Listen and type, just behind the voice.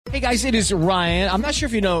Hey guys, it is Ryan. I'm not sure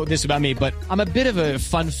if you know this about me, but I'm a bit of a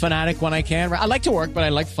fun fanatic when I can. I like to work, but I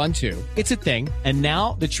like fun too. It's a thing. And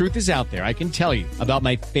now the truth is out there. I can tell you about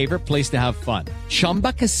my favorite place to have fun.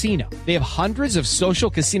 Chumba Casino. They have hundreds of social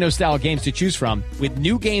casino style games to choose from with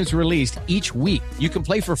new games released each week. You can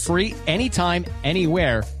play for free anytime,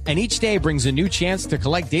 anywhere. And each day brings a new chance to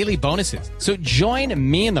collect daily bonuses. So join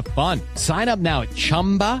me in the fun. Sign up now at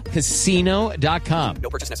ChumbaCasino.com. No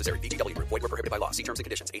purchase necessary. VGW. Void where prohibited by law. See terms and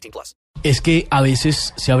conditions. 18+. Es que a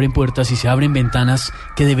veces se abren puertas y se abren ventanas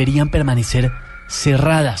que deberían permanecer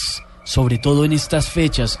cerradas, sobre todo en estas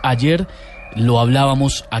fechas. Ayer lo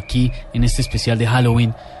hablábamos aquí en este especial de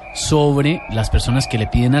Halloween sobre las personas que le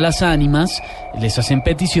piden a las ánimas, les hacen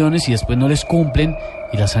peticiones y después no les cumplen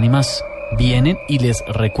y las ánimas vienen y les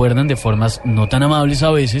recuerdan de formas no tan amables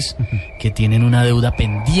a veces que tienen una deuda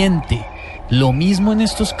pendiente. Lo mismo en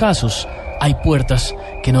estos casos, hay puertas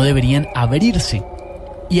que no deberían abrirse.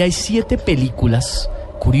 Y hay 7 películas,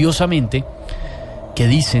 curiosamente, que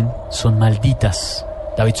dicen son malditas.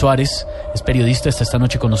 David Suárez es periodista, está esta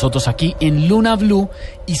noche con nosotros aquí en Luna Blue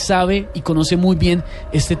y sabe y conoce muy bien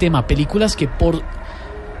este tema. Películas que por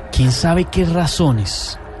quién sabe qué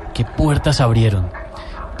razones, qué puertas abrieron,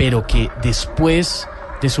 pero que después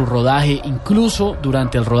de su rodaje, incluso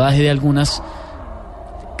durante el rodaje de algunas,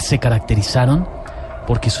 se caracterizaron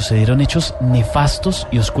porque sucedieron hechos nefastos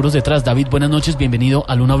y oscuros detrás. David, buenas noches, bienvenido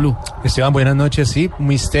a Luna Blue. Esteban, buenas noches, sí.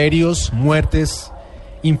 Misterios, muertes,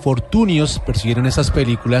 infortunios persiguieron esas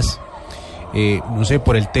películas, no sé,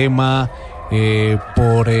 por el tema,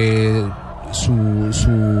 por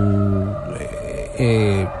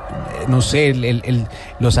no sé,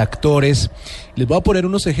 los actores. Les voy a poner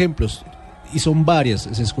unos ejemplos. Y son varias,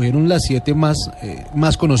 se escogieron las 7 más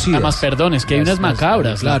conocidas. Además, perdón, es que hay unas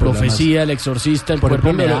macabras, claro, la profecía, el exorcista, el por cuerpo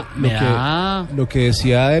ejemplo, lo que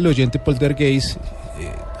decía el oyente Poltergeist,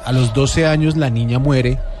 a los 12 años la niña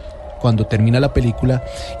muere cuando termina la película,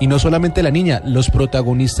 y no solamente la niña, los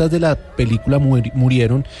protagonistas de la película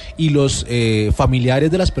murieron, y los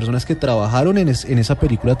familiares de las personas que trabajaron en esa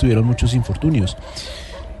película tuvieron muchos infortunios.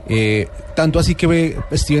 Tanto así que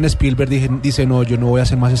Steven Spielberg dice no, yo no voy a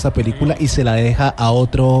hacer más esta película y se la deja a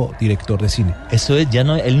otro director de cine. Eso es, ya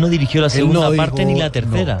no, él no dirigió la segunda parte ni la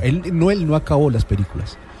tercera. No, él no acabó las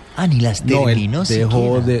películas. Ah, ni las terminó. Las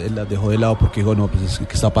dejó de lado porque dijo no, pues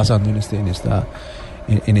 ¿qué está pasando en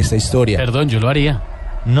esta historia? Perdón, yo lo haría.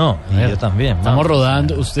 No, yo también. Estamos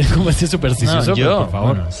rodando, usted como este supersticioso, no, yo, por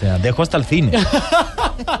favor. Bueno, o sea, dejo hasta el cine.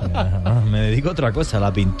 Me dedico a otra cosa, a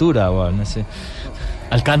la pintura o no sé.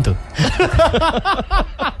 Al canto.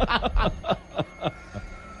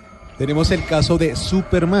 Tenemos el caso de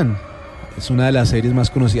Superman. Es una de las series más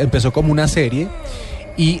conocidas. Empezó como una serie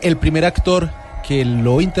y el primer actor que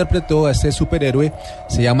lo interpretó a este superhéroe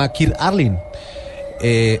se llama Kirk Arling.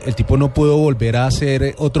 El tipo no pudo volver a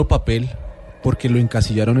hacer otro papel porque lo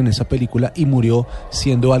encasillaron en esa película y murió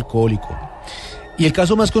siendo alcohólico. Y el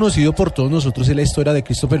caso más conocido por todos nosotros es la historia de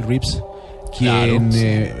Christopher Reeves, quien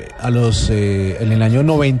claro, sí. En el año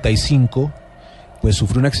 95 pues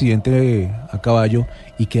sufre un accidente a caballo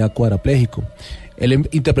y queda cuadraplégico. Él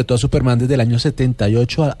interpretó a Superman desde el año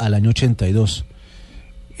 78 al año 82.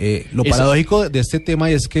 Lo paradójico de este tema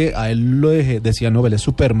es que a él lo decía no, él es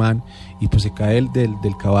Superman, y pues se cae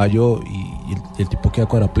del caballo y el tipo queda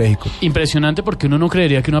cuadraplégico. Impresionante, porque uno no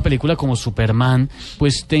creería que una película como Superman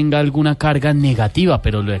pues tenga alguna carga negativa,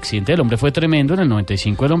 pero el accidente del hombre fue tremendo. En el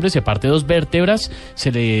 95 el hombre se parte 2 vértebras,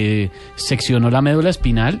 se le seccionó la médula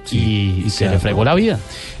espinal, sí, y se le fregó la vida.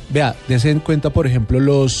 Vea, dense en cuenta, por ejemplo,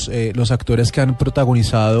 los actores que han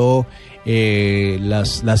protagonizado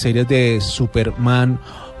las series de Superman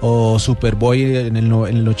o Superboy en el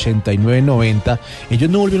 89-90, ellos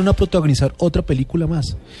no volvieron a protagonizar otra película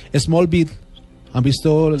más. Smallville, ¿han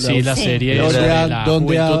visto? La serie de la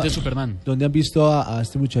juventud de Superman. ¿Dónde han visto a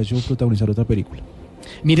este muchacho protagonizar otra película?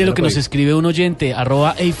 Mire lo que nos escribe un oyente,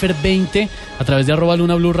 @Eifer20, a través de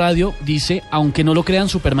 @Luna Blue Radio, dice, aunque no lo crean,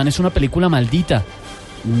 Superman es una película maldita.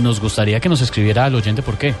 Nos gustaría que nos escribiera al oyente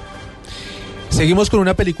por qué. Seguimos con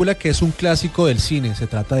una película que es un clásico del cine, se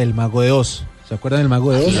trata del Mago de Oz. ¿Se acuerdan del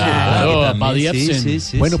Mago de Oz? Claro, Buddy Ebsen.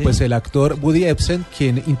 Sí, bueno, pues el actor Buddy Ebsen,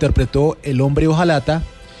 quien interpretó el hombre hojalata,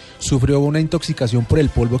 sufrió una intoxicación por el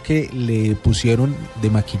polvo que le pusieron de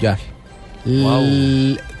maquillaje.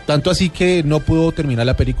 Wow. Tanto así que no pudo terminar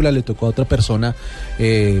la película, le tocó a otra persona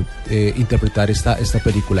interpretar esta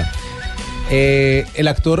película. El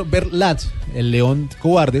actor Bert Latz, el león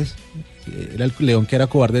cobarde, era el león que era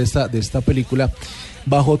cobarde de esta película,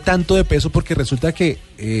 bajó tanto de peso porque resulta que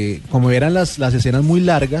como eran las escenas muy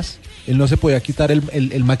largas, él no se podía quitar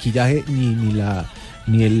el maquillaje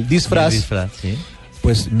ni el disfraz. Sí.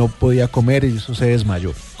 pues no podía comer y eso se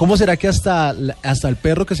desmayó. ¿Cómo será que hasta el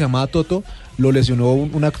perro que se llamaba Toto lo lesionó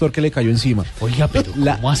un actor que le cayó encima? Oiga, pero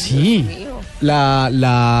 ¿cómo así?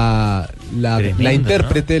 La Tremendo,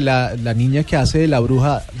 intérprete, la niña que hace de la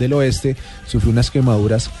bruja del oeste, sufrió unas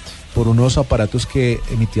quemaduras por unos aparatos que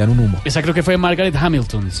emitían un humo. Esa creo que fue Margaret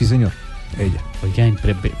Hamilton. Sí, señor, ella. Oiga,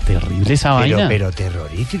 terrible esa vaina. Pero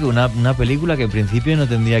terrorífico, una película que en principio no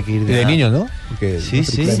tendría que ir De nada. niños, ¿no? Porque Sí, es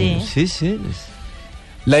una película de sí. niños.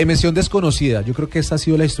 La dimensión desconocida, yo creo que esta ha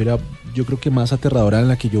sido la historia, yo creo que más aterradora en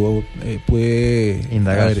la que yo pude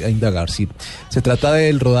indagar, sí. Se trata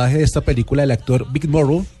del rodaje de esta película. El actor Vic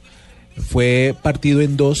Morrow fue partido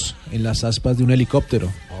en dos en las aspas de un helicóptero.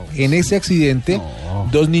 En ese accidente,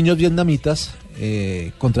 dos niños vietnamitas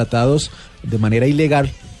contratados de manera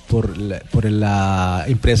ilegal por la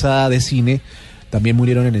empresa de cine también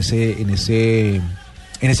murieron en ese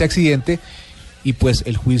accidente, y pues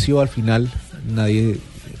el juicio al final nadie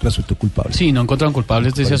resultó culpable. Sí, no encontraron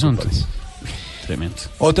culpables de ese asunto. Tremendo.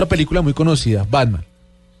 Otra película muy conocida, Batman.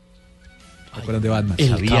 ¿Se acuerdan de Batman?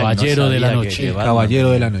 El Caballero de la Noche. El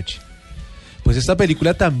Caballero de la Noche. Pues esta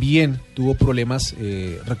película también tuvo problemas.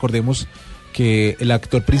 Recordemos que el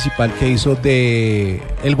actor principal que hizo de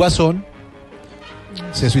El Guasón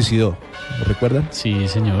se suicidó. ¿Lo recuerdan? Sí,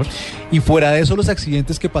 señor. Y fuera de eso, los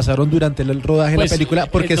accidentes que pasaron durante el rodaje de la película,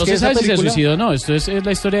 porque no es que se sabe esa si se película... suicidó o no. Esto es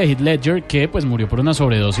la historia de Heath Ledger, que pues murió por una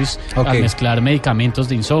sobredosis Ok. al mezclar medicamentos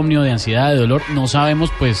de insomnio, de ansiedad, de dolor. No sabemos,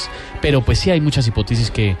 pues, pero pues sí hay muchas hipótesis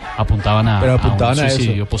que apuntaban a un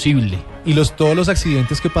suicidio posible. Y todos los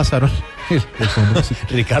accidentes que pasaron...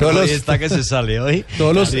 Ricardo Todos hoy los- está que se sale hoy.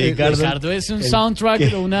 Todos los... Ricardo es un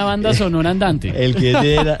soundtrack o una banda sonora andante. El que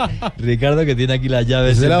tiene Ricardo, que tiene aquí las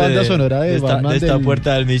llaves Es de la siempre banda sonora de Batman esta del-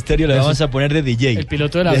 puerta del misterio, le vamos a poner de DJ. El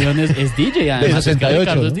piloto del avión es DJ, además. Es que 68,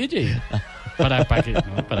 Ricardo ¿no? es DJ. Para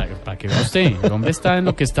que vea usted, el hombre está en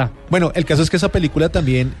lo que está. Bueno, el caso es que esa película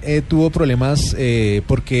también tuvo problemas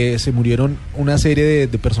porque se murieron una serie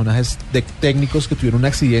de personajes técnicos que tuvieron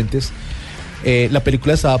accidentes. La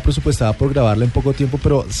película estaba presupuestada por grabarla en poco tiempo,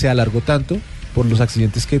 pero se alargó tanto por los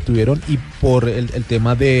accidentes que tuvieron y por el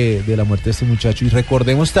tema de la muerte de este muchacho. Y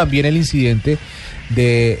recordemos también el incidente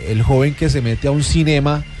de el joven que se mete a un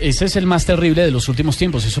cinema. Ese es el más terrible de los últimos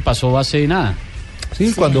tiempos. Eso pasó hace nada.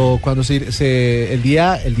 Sí, cuando el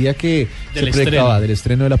día que se proyectaba del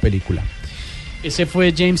estreno de la película. Ese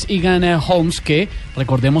fue James Egan Holmes, que,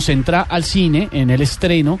 recordemos, entra al cine en el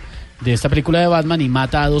estreno de esta película de Batman y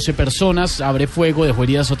mata a 12 personas, abre fuego, dejó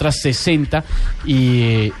heridas otras 60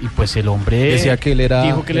 y pues el hombre Decía que él era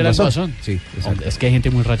dijo que él era el Guasón. Sí, exacto. Es que hay gente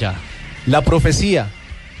muy rayada. La profecía.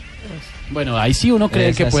 Bueno, ahí sí uno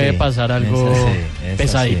cree que puede pasar algo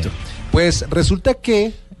pesadito. Pues resulta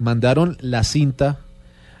que mandaron la cinta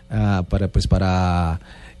para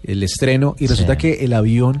el estreno y resulta que el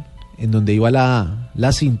avión en donde iba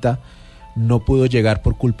la cinta no pudo llegar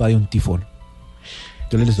por culpa de un tifón.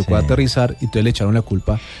 Entonces les tocó aterrizar y entonces le echaron la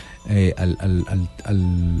culpa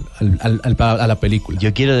a la película.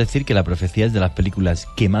 Yo quiero decir que La Profecía es de las películas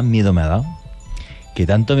que más miedo me ha dado, que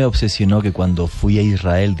tanto me obsesionó que cuando fui a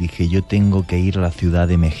Israel dije yo tengo que ir a la ciudad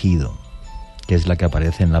de Megido, que es la que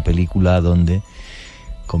aparece en la película donde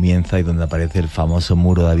comienza y donde aparece el famoso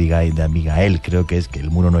muro de Abigail. Creo que es que el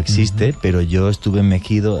muro no existe, pero yo estuve en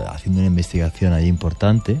Megido haciendo una investigación allí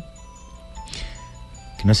importante.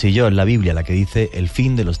 Que no sé yo, es la Biblia la que dice el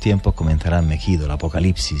fin de los tiempos comenzará en Megido, el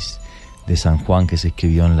Apocalipsis de San Juan que se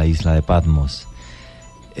escribió en la isla de Patmos.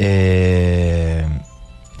 Es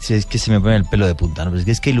que se me pone el pelo de punta, ¿no? Pero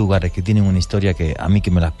es que hay lugares que tienen una historia que a mí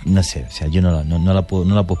que me la... No sé, o sea, yo no la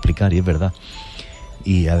puedo explicar y es verdad.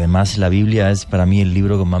 Y además la Biblia es para mí el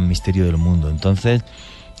libro con más misterio del mundo. Entonces,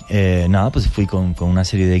 pues fui con una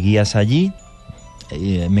serie de guías allí.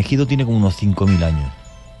 Megido tiene como unos 5.000 años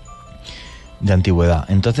de antigüedad.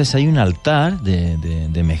 Entonces hay un altar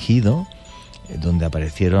de Megido donde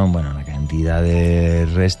aparecieron, una cantidad de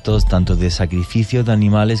restos, tanto de sacrificios de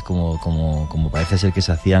animales como parece ser que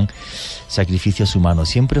se hacían sacrificios humanos.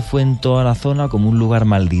 Siempre fue en toda la zona como un lugar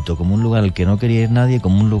maldito, como un lugar al que no quería ir nadie,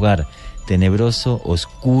 como un lugar tenebroso,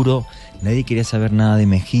 oscuro, nadie quería saber nada de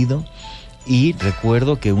Megido. Y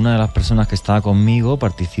recuerdo que una de las personas que estaba conmigo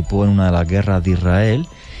participó en una de las guerras de Israel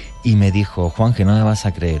y me dijo, Juan, que no me vas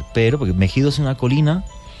a creer, pero porque Megido es una colina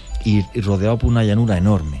y rodeado por una llanura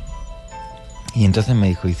enorme. Y entonces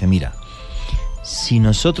me dice, mira, si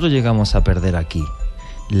nosotros llegamos a perder aquí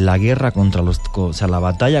la guerra la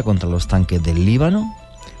batalla contra los tanques del Líbano,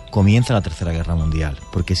 comienza la Tercera Guerra Mundial,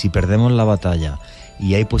 porque si perdemos la batalla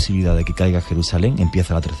y hay posibilidad de que caiga Jerusalén,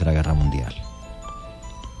 empieza la Tercera Guerra Mundial.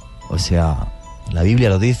 O sea, la Biblia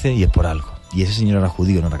lo dice y es por algo. Y ese señor era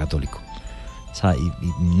judío, no era católico. O sea, y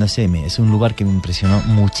no sé, es un lugar que me impresionó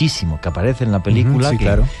muchísimo, que aparece en la película, Sí, que,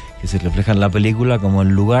 claro. que se refleja en la película como el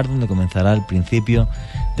lugar donde comenzará el principio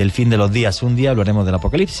del fin de los días. Un día hablaremos del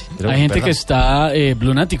apocalipsis. Pero, Hay gente perdón. que está,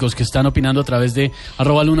 blunáticos, que están opinando a través de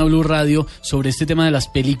 @LunaBluRadio sobre este tema de las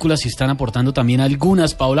películas y están aportando también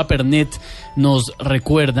algunas. Paola Pernet nos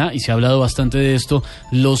recuerda, y se ha hablado bastante de esto,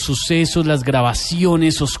 los sucesos, las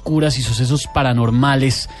grabaciones oscuras y sucesos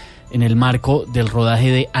paranormales en el marco del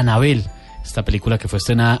rodaje de Annabelle, esta película que fue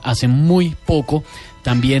estrenada hace muy poco.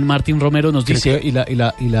 También Martín Romero nos dice... Y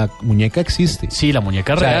la muñeca existe. Sí, la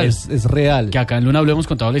muñeca O sea, real. es real. Que acá en Luna Blue hemos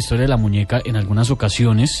contado la historia de la muñeca en algunas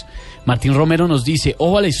ocasiones. Martín Romero nos dice,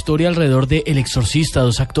 ojo a la historia alrededor de El Exorcista,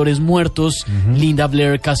 2 actores muertos, Linda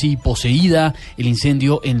Blair casi poseída, el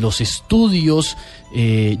incendio en los estudios.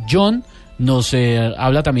 John nos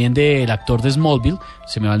habla también del actor de Smallville,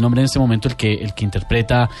 se me va el nombre en este momento, el que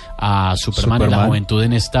interpreta a Superman en la juventud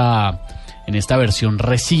en esta versión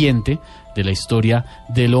reciente de la historia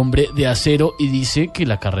del Hombre de Acero, y dice que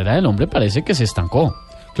la carrera del hombre parece que se estancó.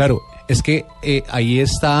 Claro, es que ahí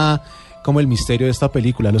está como el misterio de esta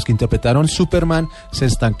película. Los que interpretaron Superman se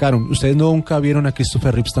estancaron. Ustedes nunca vieron a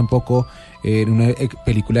Christopher Reeves tampoco en una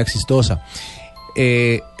película exitosa.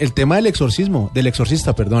 El tema del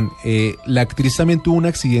exorcista, la actriz también tuvo un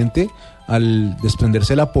accidente al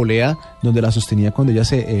desprenderse la polea donde la sostenía cuando ella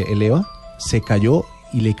se eleva, se cayó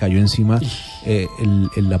y le cayó encima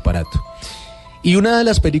el aparato. Y una de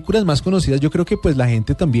las películas más conocidas, yo creo que pues la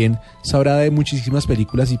gente también sabrá de muchísimas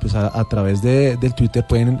películas y pues a través del Twitter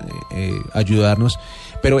pueden ayudarnos.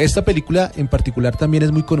 Pero esta película en particular también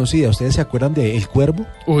es muy conocida. ¿Ustedes se acuerdan de El Cuervo?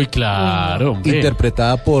 Uy, claro, hombre.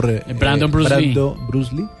 Interpretada por Brandon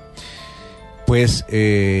Bruce Lee. Pues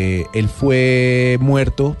él fue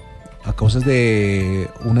muerto a causa de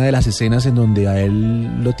una de las escenas en donde a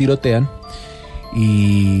él lo tirotean.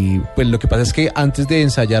 Y pues lo que pasa es que antes de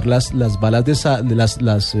ensayar las balas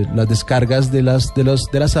las descargas de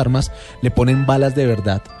las armas, le ponen balas de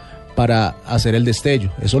verdad para hacer el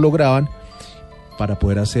destello. Eso lo graban para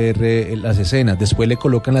poder hacer las escenas. Después le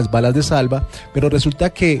colocan las balas de salva, pero resulta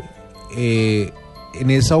que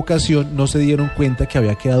en esa ocasión no se dieron cuenta que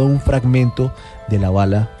había quedado un fragmento de la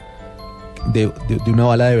bala de una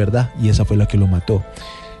bala de verdad, y esa fue la que lo mató.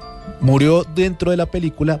 Murió dentro de la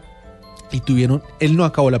película. Y él no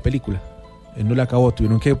acabó la película, él no la acabó,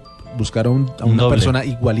 tuvieron que buscar a una persona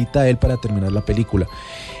igualita a él para terminar la película.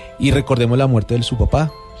 Y recordemos la muerte de su papá.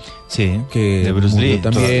 Sí, que de Bruce Lee,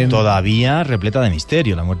 también. Todavía repleta de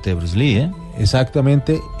misterio la muerte de Bruce Lee, ¿eh?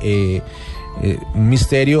 Exactamente, un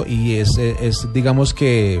misterio, y es digamos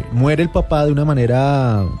que muere el papá de una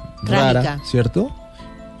manera rara, ¿cierto?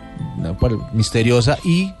 Misteriosa,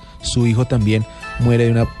 y su hijo también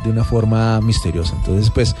muere de una forma misteriosa.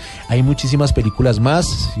 Entonces pues hay muchísimas películas más.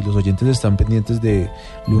 Si los oyentes están pendientes de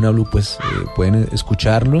Luna Blue, pues pueden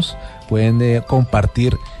escucharnos, pueden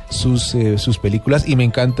compartir sus películas. Y me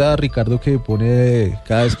encanta Ricardo, que pone,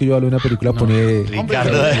 cada vez que yo hablo de una película, pone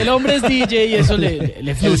Ricardo. El hombre es DJ y eso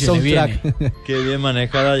le fluye, le viene. Qué bien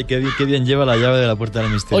manejada y qué bien lleva la llave de la puerta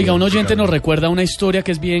del misterio. Oiga, un oyente nos recuerda una historia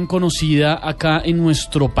que es bien conocida acá en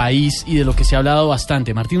nuestro país y de lo que se ha hablado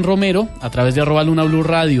bastante. Martín Romero, a través de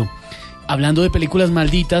 @LunaBluRadio, hablando de películas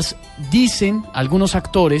malditas, dicen algunos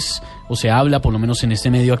actores, o se habla por lo menos en este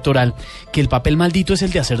medio actoral, que el papel maldito es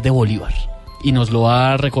el de hacer de Bolívar. Y nos lo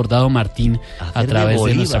ha recordado Martín a través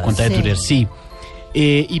de nuestra cuenta de Twitter. Sí.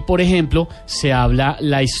 Y por ejemplo, se habla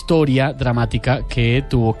la historia dramática que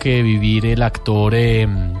tuvo que vivir el actor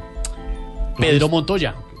Pedro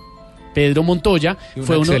Montoya. Pedro Montoya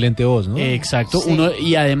fue uno, excelente voz, ¿no? Exacto, Sí.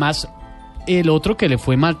 y además el otro que le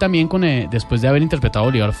fue mal también después de haber interpretado a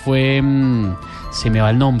Bolívar fue, se me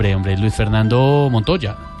va el nombre, hombre, Luis Fernando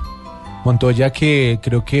Montoya. Montoya, que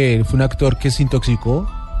creo que fue un actor que se intoxicó.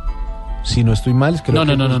 Si no estoy mal, creo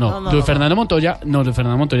que... No. Luis Fernando Montoya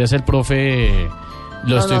es el profe.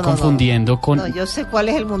 Lo estoy confundiendo con. No, yo sé cuál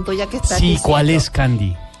es el Montoya que está Sí, diciendo. ¿cuál es,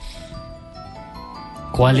 Candy?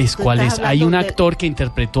 ¿Cuál es? Tú estás Hay un hablando de- actor que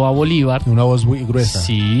interpretó a Bolívar. Una voz muy gruesa.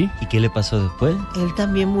 Sí. ¿Y qué le pasó después? Él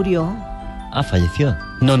también murió. Ah, falleció.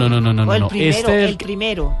 No. O el no. primero, el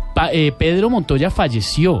primero. Pedro Montoya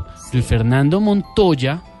falleció. Luis Fernando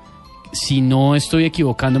Montoya, si no estoy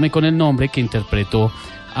equivocándome con el nombre, que interpretó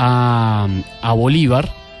a Bolívar,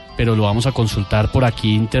 pero lo vamos a consultar por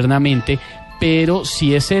aquí internamente. pero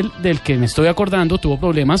si es el del que me estoy acordando, tuvo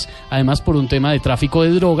problemas, además por un tema de tráfico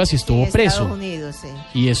de drogas y estuvo En preso. Estados Unidos, sí.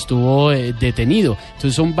 Y estuvo detenido.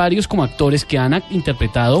 Entonces son varios como actores que han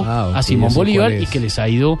interpretado Ok, a Simón ya sé Bolívar cuál y es. que les ha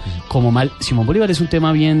ido como mal. Simón Bolívar es un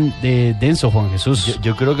tema bien denso, Juan Jesús.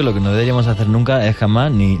 Yo creo que lo que no deberíamos hacer nunca es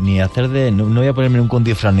jamás ni hacer de... No voy a ponerme un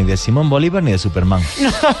disfraz ni de Simón Bolívar ni de Superman.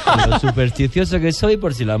 De lo supersticioso que soy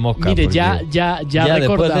por si la mosca. Mire, porque ya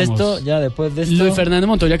recordamos. después de esto... Luis Fernando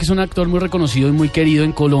Montoya, que es un actor muy reconocido y muy querido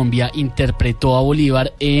en Colombia, interpretó a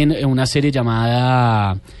Bolívar en una serie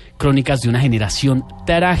llamada Crónicas de una generación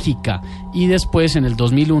trágica, y después en el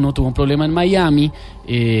 2001 tuvo un problema en Miami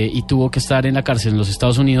y tuvo que estar en la cárcel en los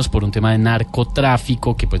Estados Unidos por un tema de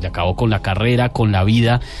narcotráfico que pues le acabó con la carrera, con la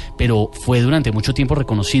vida, pero fue durante mucho tiempo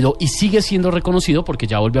reconocido y sigue siendo reconocido porque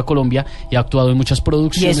ya volvió a Colombia y ha actuado en muchas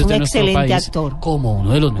producciones Y es un de nuestro excelente país actor. como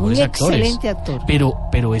uno de los mejores Un actores. excelente actor.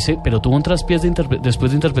 Pero tuvo un traspiés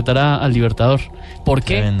después de interpretar al Libertador. ¿Por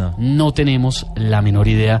qué? Tremendo. No tenemos la menor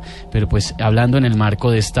idea, pero pues hablando en el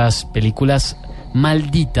marco de estas películas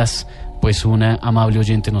malditas, pues una amable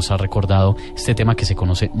oyente nos ha recordado este tema que se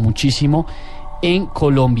conoce muchísimo en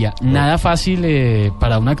Colombia. Nada fácil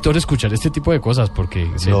para un actor escuchar este tipo de cosas porque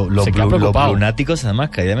se queda Los preocupado. blunáticos, además,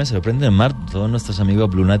 cada día me sorprenden más todos nuestros amigos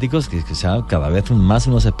blunáticos que sean cada vez más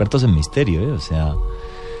unos expertos en misterio, ¿eh? O sea,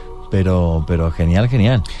 pero genial.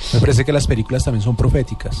 Me parece que las películas también son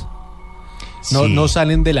proféticas. No, Sí. no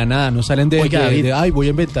salen de la nada, no salen Oiga, David, ay, voy a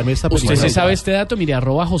inventarme esta película. Usted se sabe este dato, mire,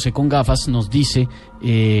 @José con gafas nos dice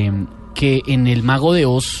que en El Mago de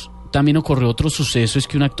Oz también ocurrió otro suceso, es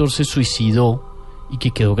que un actor se suicidó y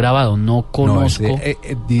que quedó grabado. No conozco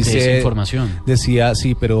dice, de esa información. Decía,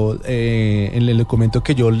 sí, pero en el documento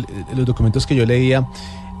que los documentos que yo leía,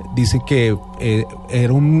 dice que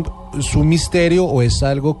era es un misterio o es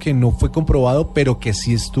algo que no fue comprobado, pero que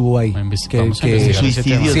sí estuvo ahí. Vamos a Que investigar ese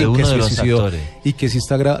suicidio tema. de uno que de se los suicidó actores. y que sí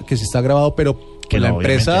está grabado, pero que la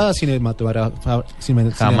empresa cinematográfica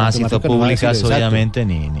Jamás hizo públicas, obviamente,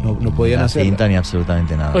 ni no podían la hacerla. cinta, ni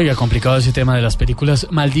absolutamente nada. Oiga, complicado ese tema de las películas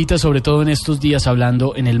malditas, sobre todo en estos días,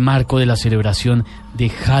 hablando en el marco de la celebración de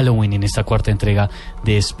Halloween, en esta cuarta entrega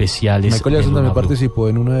de especiales. Michael de Jackson Luna también Blue. participó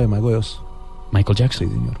en una de Mago de Oz. Michael Jackson.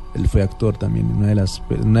 Sí, señor. Él fue actor también en una de las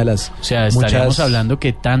O sea, estaríamos hablando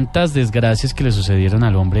que tantas desgracias que le sucedieron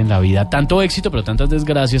al hombre en la vida, tanto éxito, pero tantas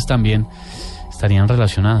desgracias también estarían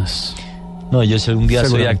relacionadas. No, yo si algún día soy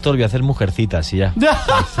Seguramente. actor voy a hacer Mujercitas y ya.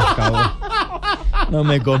 Se acabó. No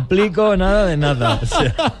me complico nada de nada. O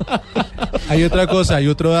sea, Hay otra cosa, hay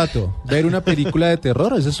otro dato. Ver una película de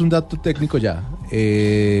terror, ese es un dato técnico ya.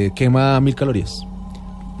 Quema 1000 calorías.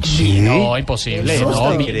 Sí, no, imposible. Eso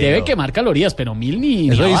No, no debe quemar calorías, pero 1000 ni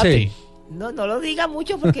Eso abate. dice. No lo diga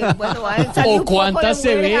mucho porque, bueno, va a salir ¿O un poco de cuántas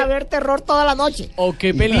se mujeres ve? a ver terror toda la noche. ¿O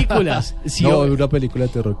qué películas? Sí, No, o- una película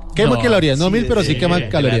de terror. Quema No, calorías, no sí, 1000, pero sí de- quema de la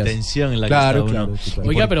calorías. tensión en la que claro, está uno. claro, sí, claro.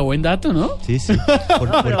 Oiga, pero buen dato, ¿no? sí.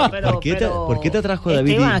 ¿Por qué te atrajo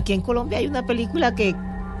David? Esteban, aquí en Colombia hay una película que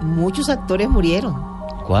muchos actores murieron.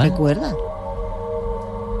 ¿Cuál? ¿Recuerda?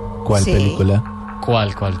 ¿Cuál Sí. película?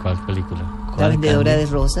 ¿Cuál película? La vendedora de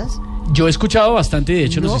rosas. Yo he escuchado bastante y de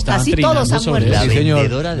hecho nos No, estaban casi trinando todos han sobre muerto. eso. La Sí, señor.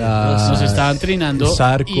 vendedora de La- rosas. Nos estaban trinando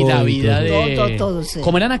Zarco y la y vida todo de... Todo, sí.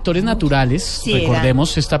 Como eran actores naturales, Sí,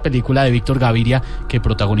 recordemos esta película de Víctor Gaviria que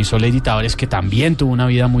protagonizó Lady Tavares, que también tuvo una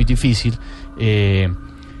vida muy difícil.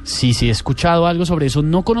 Sí, he escuchado algo sobre eso.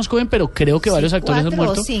 No conozco bien, pero creo que Sí, varios actores han 4 o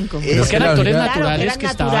muerto. 5. Creo que eran la actores verdad- naturales Claro, que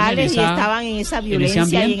eran estaban en naturales y esa... estaban en esa ese violencia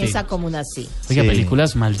y en ambiente. esa comuna, sí. Oiga, Sí.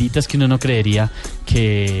 películas malditas que uno no creería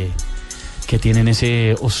que tienen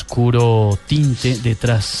ese oscuro tinte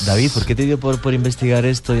detrás. David, ¿por qué te dio por investigar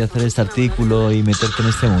esto y hacer este artículo y meterte en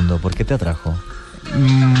este mundo? ¿Por qué te atrajo?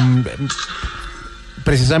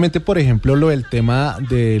 Precisamente, por ejemplo, lo del tema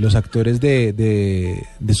de los actores de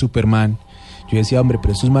Superman. Yo decía, hombre,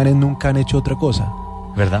 pero estos manes nunca han hecho otra cosa.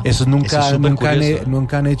 ¿Verdad? Esos nunca, Eso es súper nunca, curioso.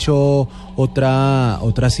 nunca han hecho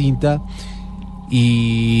otra cinta.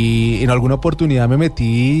 Y en alguna oportunidad me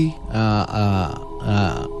metí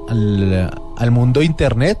al mundo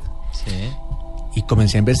internet Sí. y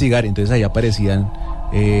comencé a investigar. Entonces ahí aparecía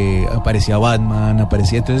Batman,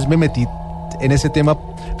 entonces me metí en ese tema Tan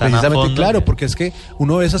a precisamente, fondo claro, que- porque es que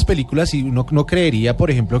uno ve esas películas y uno no creería,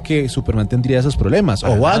 por ejemplo, que Superman tendría esos problemas,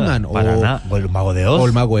 Para o nada, Batman, para nada. O el Mago de Oz. o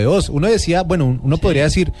el Mago de Oz. Uno decía, bueno, uno podría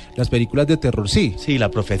decir, las películas de terror sí, Sí, la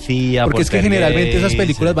profecía. porque es que Poltergeist, generalmente esas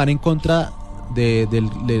películas sí. van en contra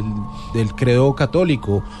del credo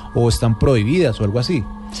católico o están prohibidas o algo así.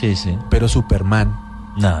 Sí. Pero Superman,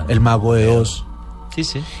 Nada. el Mago de Oz.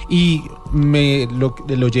 Sí. Y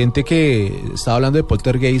el oyente que estaba hablando de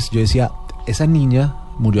Poltergeist, yo decía, esa niña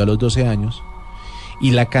murió a los 12 años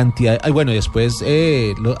y la cantidad, bueno, después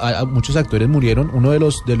muchos actores murieron. Uno de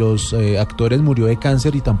los actores murió de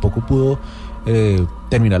cáncer y tampoco pudo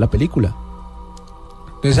terminar la película.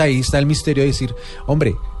 Entonces ahí está el misterio de decir,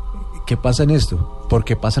 hombre, ¿qué pasa en esto? ¿Por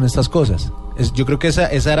qué pasan estas cosas? Yo creo que esa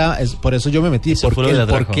era, por eso yo me metí. Eso fue lo que le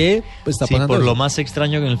atrajo. ¿Por qué está pasando por eso? lo más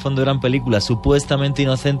extraño que en el fondo eran películas supuestamente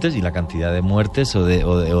inocentes y la cantidad de muertes o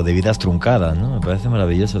de vidas truncadas, ¿no? Me parece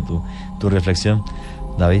maravilloso tu reflexión,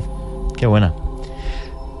 David. Qué buena.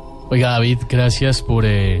 Oiga, David, gracias por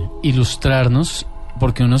ilustrarnos,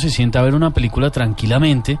 porque uno se sienta a ver una película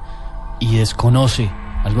tranquilamente y desconoce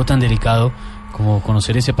algo tan delicado como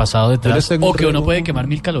conocer ese pasado detrás, o que uno puede quemar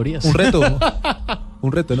 1000 calorías. Un reto.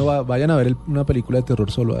 Un reto, no vayan a ver una película de terror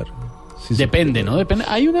solo, a ver. Depende, ¿no? Depende.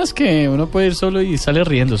 Hay unas que uno puede ir solo y sale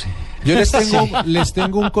riéndose. Yo les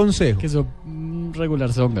tengo un consejo. Que son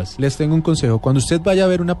regular zongas. Les tengo un consejo. Cuando usted vaya a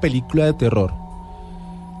ver una película de terror,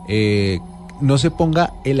 no se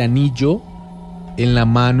ponga el anillo en la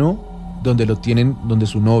mano donde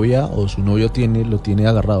su novia o su novio lo tiene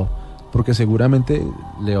agarrado. Porque seguramente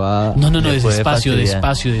le va... No,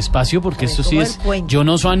 despacio, porque eso sí es... Yo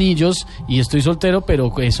no uso anillos y estoy soltero,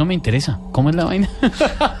 pero eso me interesa. ¿Cómo es la vaina?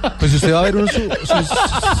 Pues usted va a ver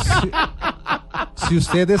si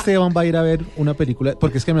usted, Esteban, va a ir a ver una película,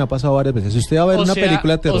 porque es que me ha pasado varias veces, si usted va a ver una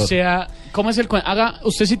película de terror... O sea, ¿cómo es el cuento?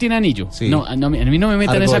 Usted sí tiene anillo. Sí. No, a mí no me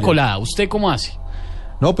metan en esa colada. ¿Usted cómo hace?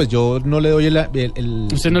 No, pues yo no le doy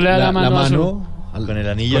 ¿Usted no le da la mano con el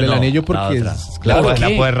anillo con el no, anillo porque claro, la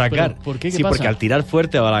puedes arrancar. ¿Por qué? ¿Qué sí, pasa? Porque al tirar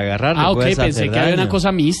fuerte o al agarrar ok, puedes hacer pensé que daño. había una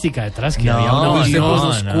cosa mística detrás, que había una visión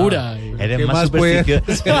oscura. Eres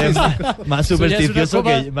más supersticioso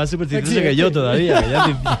que yo todavía, que ya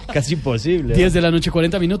es casi imposible. 10 de la noche,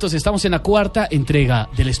 40 minutos. Estamos en la cuarta entrega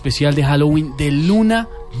del especial de Halloween de Luna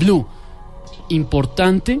Blue.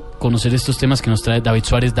 Importante conocer estos temas que nos trae David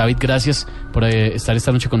Suárez. David, gracias por estar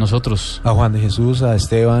esta noche con nosotros. A Juan de Jesús, a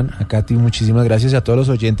Esteban, a Katy, muchísimas gracias, y a todos los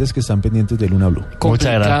oyentes que están pendientes de Luna Blue.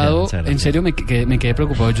 Muchas gracias. En serio me quedé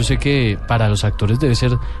preocupado. Yo sé que para los actores debe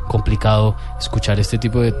ser complicado escuchar este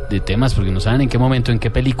tipo de temas, porque no saben en qué momento, en qué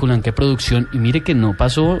película, en qué producción. Y mire que no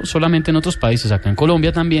pasó solamente en otros países, acá en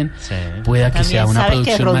Colombia también. Sí. Pueda que sea una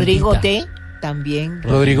producción que Rodrigo maldita. D. también.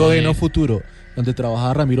 Rodrigo D. No Futuro, donde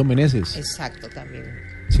trabajaba Ramiro Meneses. Exacto, también.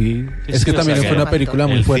 Sí, es que también fue una película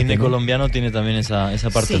muy fuerte. El cine ¿no? colombiano tiene también esa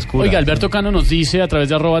parte oscura. Oiga, Alberto Cano nos dice a través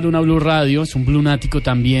de @Luna Blue Radio, es un blunático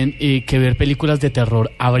también, que ver películas de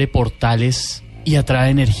terror abre portales y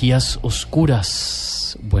atrae energías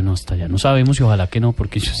oscuras. Bueno, hasta ya no sabemos y ojalá que no,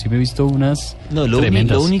 porque yo sí me he visto unas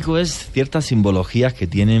tremendas. Lo único es ciertas simbologías que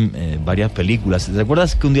tienen varias películas. ¿Te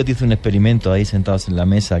acuerdas que un día te hice un experimento ahí sentados en la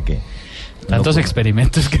mesa que... Tantos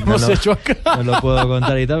experimentos que hemos hecho acá. No lo puedo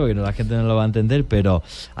contar y tal porque la gente no lo va a entender, pero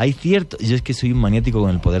hay cierto... Yo es que soy un maniático con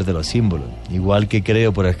el poder de los símbolos. Igual que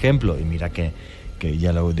creo, por ejemplo, y mira que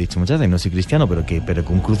ya lo he dicho muchas veces, no soy cristiano, pero que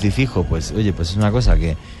un crucifijo, pues oye, pues es una cosa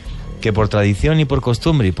que por tradición y por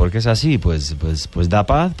costumbre y porque es así, pues da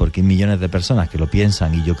paz, porque hay millones de personas que lo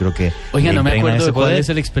piensan y yo creo que... Oiga, no me acuerdo de cuál es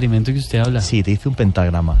el experimento que usted habla. Sí, te hice un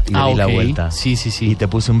pentagrama y le di la vuelta. Sí. Y te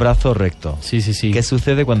puse un brazo recto. Sí. ¿Qué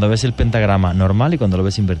sucede cuando ves el pentagrama normal y cuando lo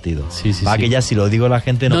ves invertido? Sí. Que ya si lo digo a la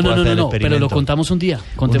gente no puede hacer el experimento. Pero lo contamos un día.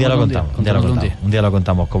 Un día lo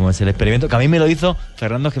contamos, como es el experimento, que a mí me lo hizo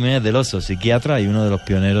Fernando Jiménez del Oso, psiquiatra y uno de los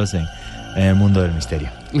pioneros en el mundo del misterio.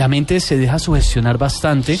 La mente se deja sugestionar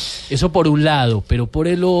bastante, eso por un lado, pero por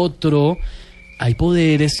el otro hay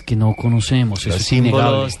poderes que no conocemos. Los eso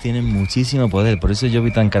símbolos tienen muchísimo poder, por eso yo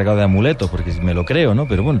vi tan cargado de amuletos, porque me lo creo, ¿no?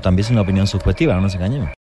 Pero bueno, también es una opinión subjetiva, no nos engañemos.